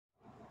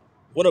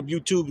What up,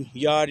 YouTube?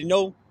 You already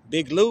know.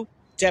 Big Lou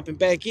tapping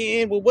back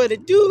in with what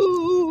it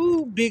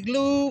do. Big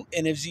Lou,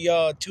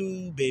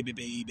 NFZR2,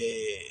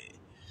 baby.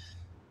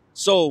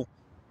 So,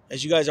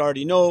 as you guys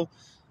already know,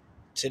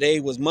 today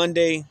was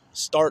Monday,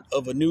 start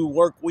of a new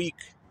work week.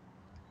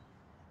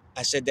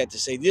 I said that to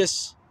say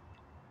this.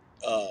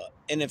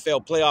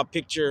 NFL playoff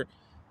picture,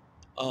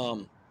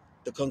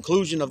 the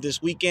conclusion of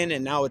this weekend,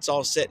 and now it's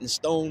all set in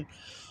stone.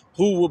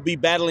 Who will be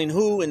battling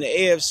who in the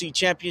AFC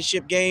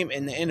Championship game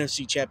and the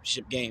NFC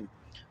Championship game?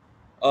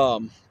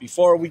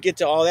 Before we get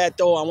to all that,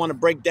 though, I want to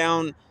break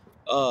down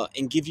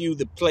and give you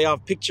the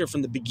playoff picture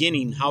from the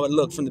beginning, how it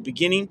looked from the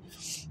beginning,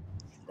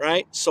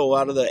 right? So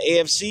out of the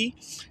AFC,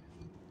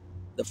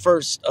 the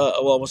first,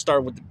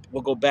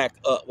 we'll go back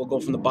up. We'll go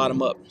from the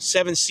bottom up.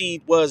 7th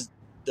seed was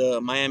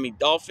the Miami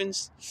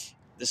Dolphins.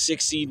 The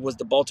 6th seed was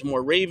the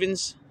Baltimore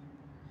Ravens.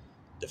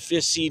 The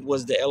 5th seed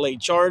was the LA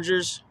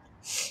Chargers,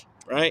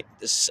 right?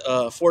 The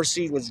 4th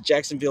seed was the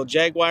Jacksonville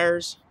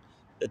Jaguars.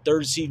 The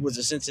 3rd seed was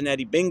the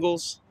Cincinnati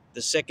Bengals.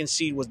 The 2nd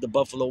seed was the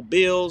Buffalo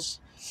Bills,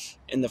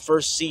 and the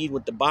 1st seed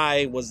with the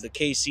bye was the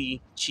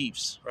KC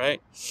Chiefs,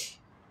 right?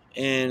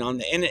 And from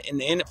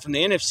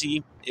the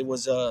NFC, it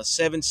was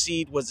 7th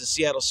seed was the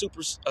Seattle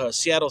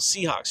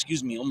Seahawks.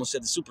 Excuse me, almost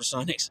said the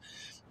Supersonics.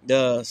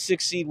 The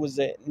 6th seed was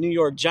the New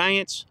York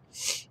Giants.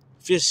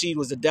 5th seed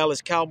was the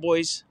Dallas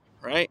Cowboys,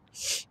 right?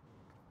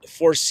 The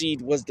 4th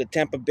seed was the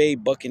Tampa Bay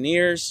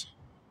Buccaneers.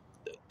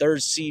 The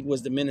 3rd seed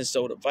was the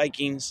Minnesota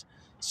Vikings.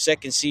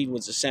 2nd seed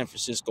was the San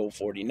Francisco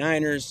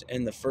 49ers,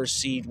 and the 1st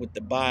seed with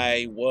the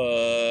bye was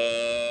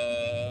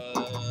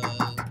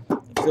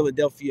the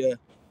Philadelphia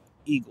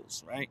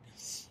Eagles, right?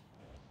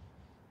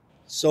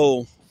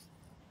 So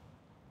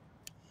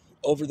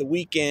over the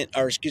weekend,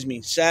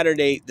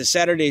 Saturday, the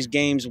Saturday's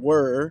games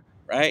were,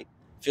 right?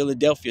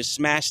 Philadelphia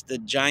smashed the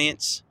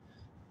Giants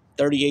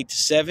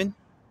 38-7,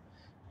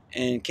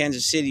 and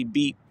Kansas City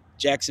beat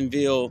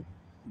Jacksonville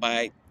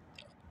by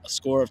a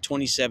score of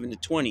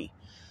 27-20.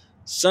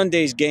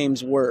 Sunday's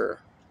games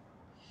were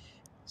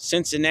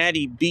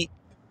Cincinnati beat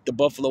the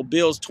Buffalo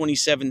Bills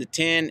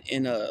 27-10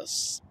 in a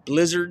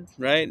blizzard,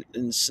 right?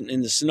 In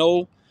the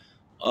snow,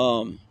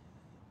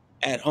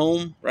 at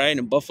home, right?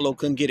 And Buffalo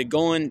couldn't get it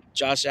going.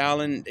 Josh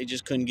Allen, they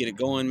just couldn't get it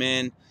going,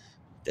 man.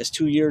 That's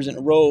 2 years in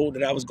a row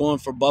that I was going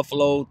for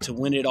Buffalo to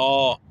win it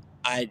all.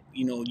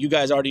 You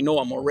guys already know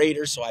I'm a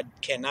Raider, so I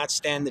cannot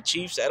stand the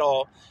Chiefs at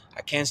all.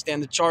 I can't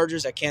stand the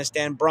Chargers. I can't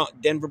stand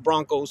Denver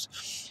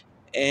Broncos.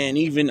 And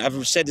even,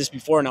 I've said this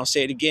before and I'll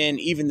say it again,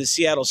 even the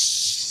Seattle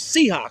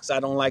Seahawks I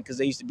don't like because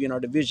they used to be in our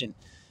division.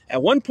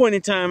 At one point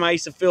in time, I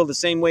used to feel the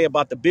same way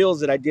about the Bills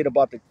that I did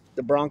about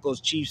the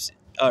Broncos, Chiefs,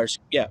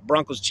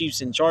 Broncos,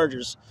 Chiefs, and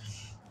Chargers,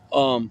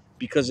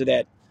 because of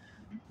that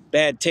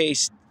bad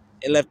taste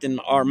it left in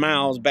our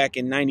mouths back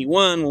in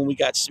 '91 when we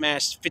got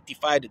smashed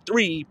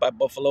 55-3 by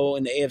Buffalo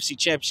in the AFC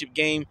Championship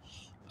game.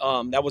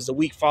 That was the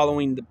week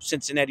following the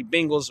Cincinnati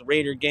Bengals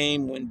Raider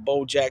game when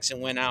Bo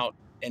Jackson went out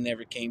and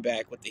never came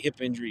back with the hip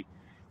injury.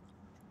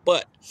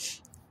 But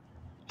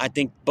I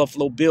think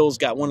Buffalo Bills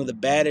got one of the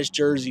baddest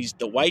jerseys.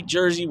 The white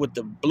jersey with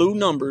the blue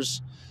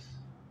numbers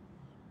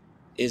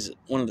is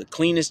one of the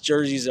cleanest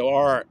jerseys there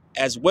are,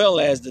 as well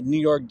as the New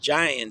York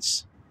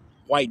Giants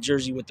white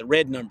jersey with the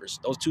red numbers.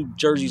 Those two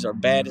jerseys are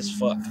bad as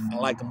fuck. I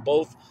like them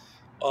both.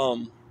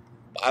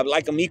 I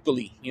like them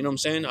equally. You know what I'm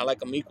saying? I like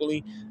them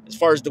equally. As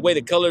far as the way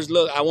the colors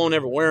look, I won't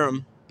ever wear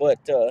them,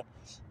 but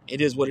it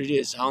is what it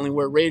is. I only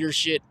wear Raider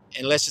shit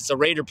unless it's a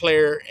Raider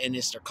player and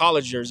it's their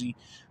college jersey.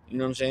 You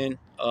know what I'm saying?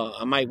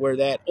 I might wear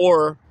that.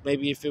 Or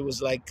maybe if it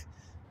was like,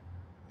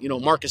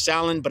 Marcus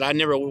Allen, but I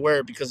never would wear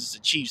it because it's the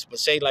Chiefs. But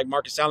say like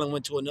Marcus Allen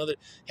went to another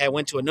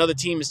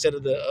team instead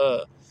of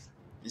the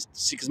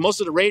because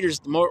most of the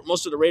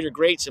Raider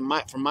greats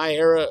from my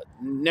era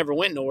never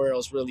went nowhere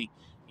else really.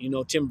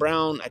 Tim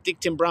Brown, I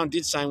think Tim Brown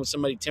did sign with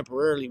somebody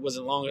temporarily. It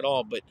wasn't long at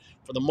all, but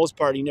for the most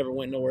part, he never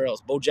went nowhere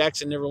else. Bo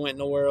Jackson never went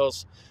nowhere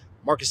else.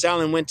 Marcus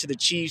Allen went to the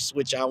Chiefs,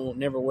 which I won't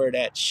never wear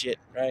that shit,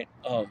 right?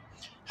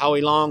 Howie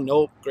Long,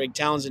 nope. Greg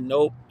Townsend,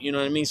 nope. You know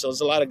what I mean? So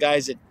there's a lot of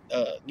guys that,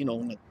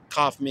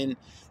 Kaufman,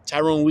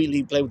 Tyrone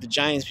Wheatley played with the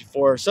Giants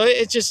before. So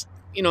it's just,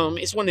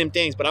 it's one of them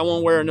things, but I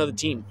won't wear another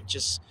team. It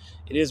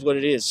is what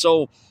it is.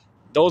 So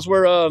those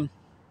were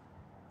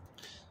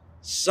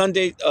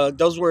Saturday's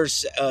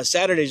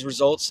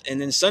results, and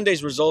then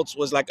Sunday's results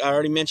was, like I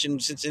already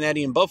mentioned,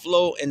 Cincinnati and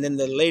Buffalo, and then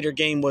the later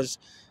game was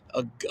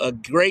a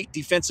great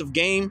defensive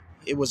game.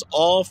 It was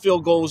all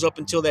field goals up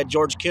until that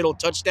George Kittle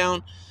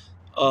touchdown.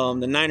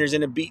 The Niners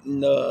ended up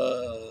beating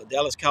the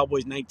Dallas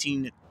Cowboys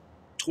 19-12,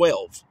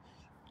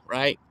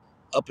 right?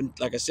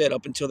 Like I said,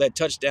 up until that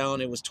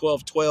touchdown, it was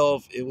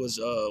 12-12. It was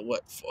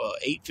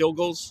 8 field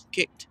goals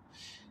kicked,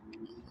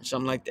 or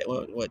something like that.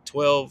 What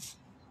 12?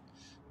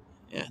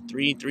 Yeah,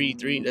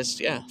 3.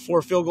 That's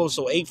 4 field goals,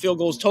 so 8 field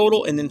goals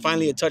total, and then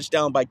finally a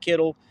touchdown by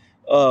Kittle.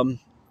 I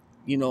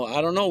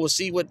don't know. We'll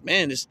see what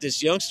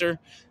this youngster.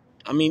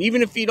 I mean,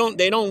 even if they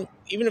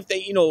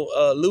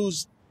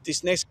lose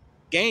this next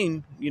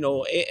game,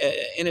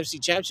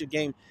 NFC Championship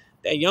game,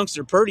 that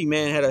youngster Purdy,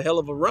 man, had a hell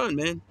of a run,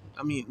 man.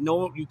 I mean,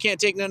 no, you can't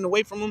take nothing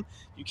away from them.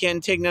 You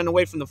can't take nothing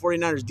away from the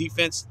 49ers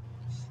defense.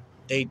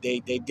 They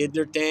did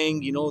their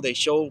thing. You know, they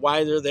showed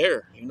why they're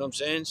there. You know what I'm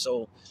saying?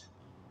 So,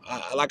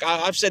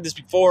 I've said this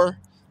before,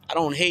 I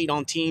don't hate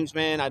on teams,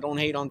 man. I don't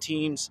hate on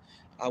teams.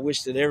 I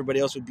wish that everybody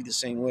else would be the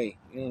same way.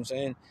 You know what I'm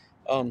saying?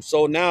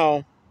 So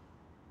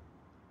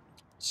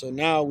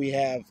now we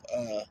have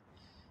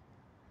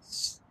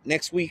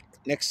next week,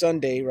 next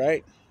Sunday,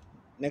 right?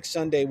 Next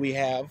Sunday we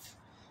have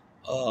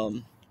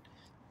um,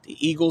 the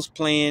Eagles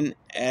playing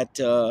at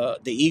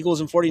the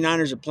Eagles and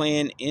 49ers are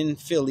playing in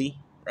Philly,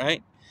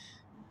 right?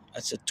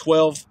 That's a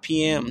 12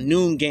 p.m.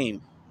 noon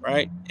game,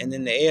 right? And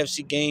then the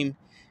AFC game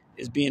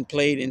is being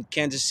played in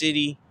Kansas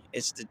City.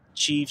 It's the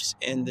Chiefs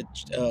and the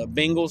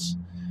Bengals,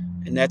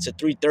 and that's a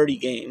 3:30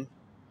 game,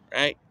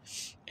 right?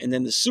 And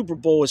then the Super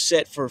Bowl is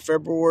set for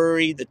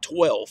February the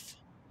 12th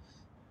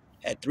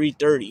at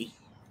 3:30,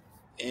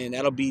 and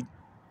that'll be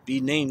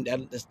named.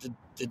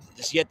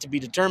 That's yet to be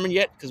determined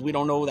yet because we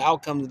don't know the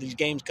outcomes of these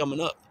games coming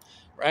up,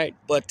 right?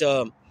 But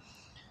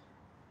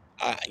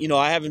I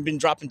haven't been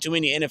dropping too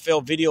many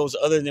NFL videos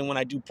other than when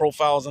I do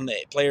profiles on the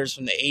players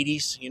from the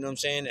 80s. You know what I'm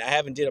saying? I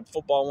haven't did a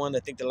football one. I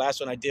think the last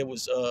one I did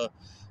was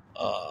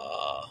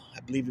I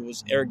believe it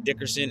was Eric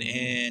Dickerson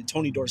and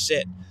Tony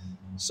Dorsett.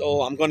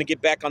 So I'm going to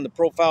get back on the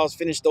profiles,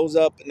 finish those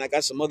up, and I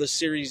got some other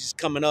series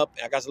coming up.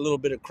 I got a little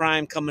bit of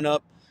crime coming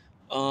up.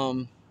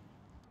 It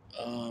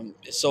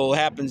so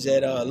happens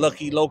that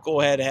Lucky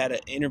Loco had an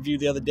interview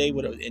the other day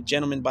with a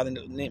gentleman by the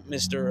name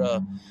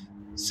Mr.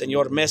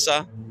 Senor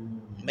Mesa,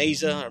 and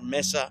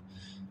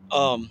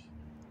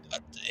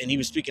he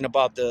was speaking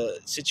about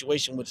the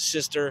situation with the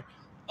sister,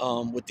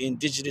 with the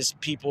indigenous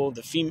people,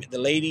 the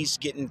ladies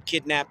getting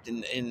kidnapped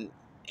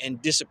and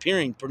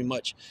disappearing pretty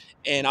much.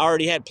 And I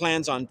already had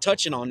plans on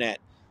touching on that.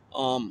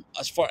 And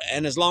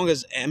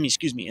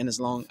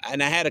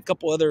I had a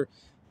couple other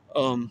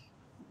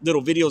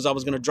little videos I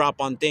was going to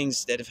drop on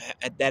things that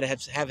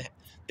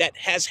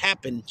has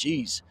happened.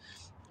 Jeez.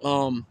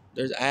 I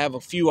have a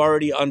few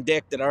already on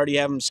deck that I already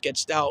have them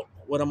sketched out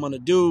what I'm going to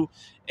do.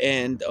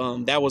 And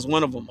that was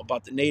one of them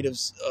about the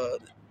natives.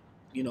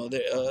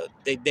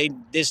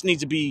 This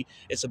needs to be,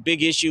 it's a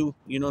big issue.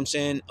 You know what I'm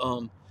saying?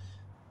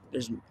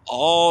 There's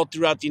all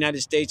throughout the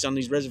United States on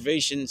these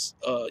reservations,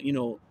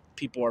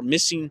 people are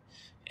missing,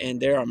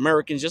 and they're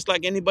Americans just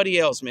like anybody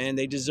else, man.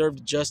 They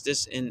deserve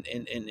justice and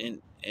they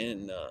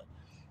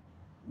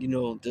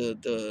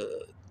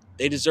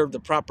deserve the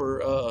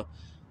proper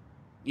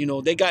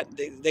they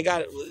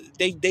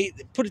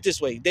put it this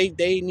way,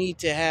 they need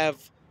to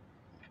have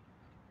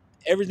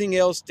everything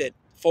else that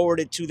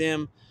forwarded to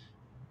them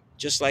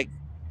just like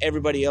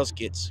everybody else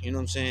gets. You know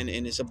what I'm saying?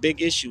 And it's a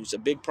big issue, it's a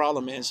big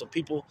problem, man. So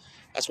people,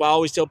 that's why I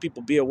always tell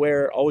people, be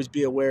aware, always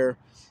be aware.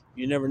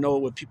 You never know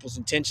what people's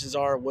intentions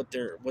are, what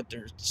their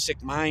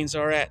sick minds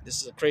are at.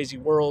 This is a crazy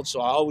world, so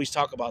I always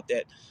talk about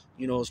that.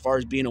 As far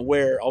as being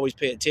aware, always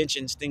pay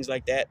attention, things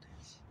like that,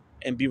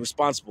 and be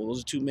responsible.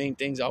 Those are two main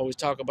things I always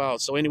talk about.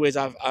 So anyways,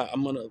 I'm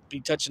going to be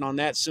touching on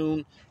that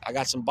soon. I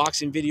got some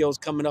boxing videos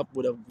coming up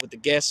with the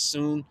guests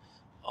soon.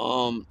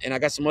 And I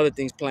got some other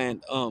things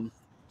planned.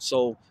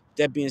 So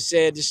that being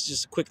said, this is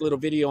just a quick little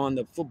video on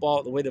the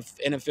football, the way the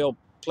NFL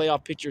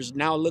playoff picture is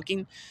now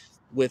looking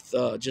with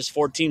just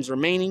 4 teams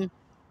remaining.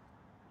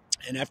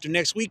 And after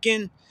next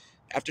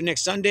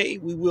Sunday,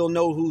 we will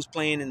know who's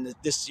playing in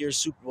this year's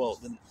Super Bowl.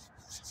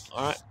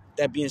 All right.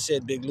 That being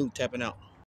said, Big Lou tapping out.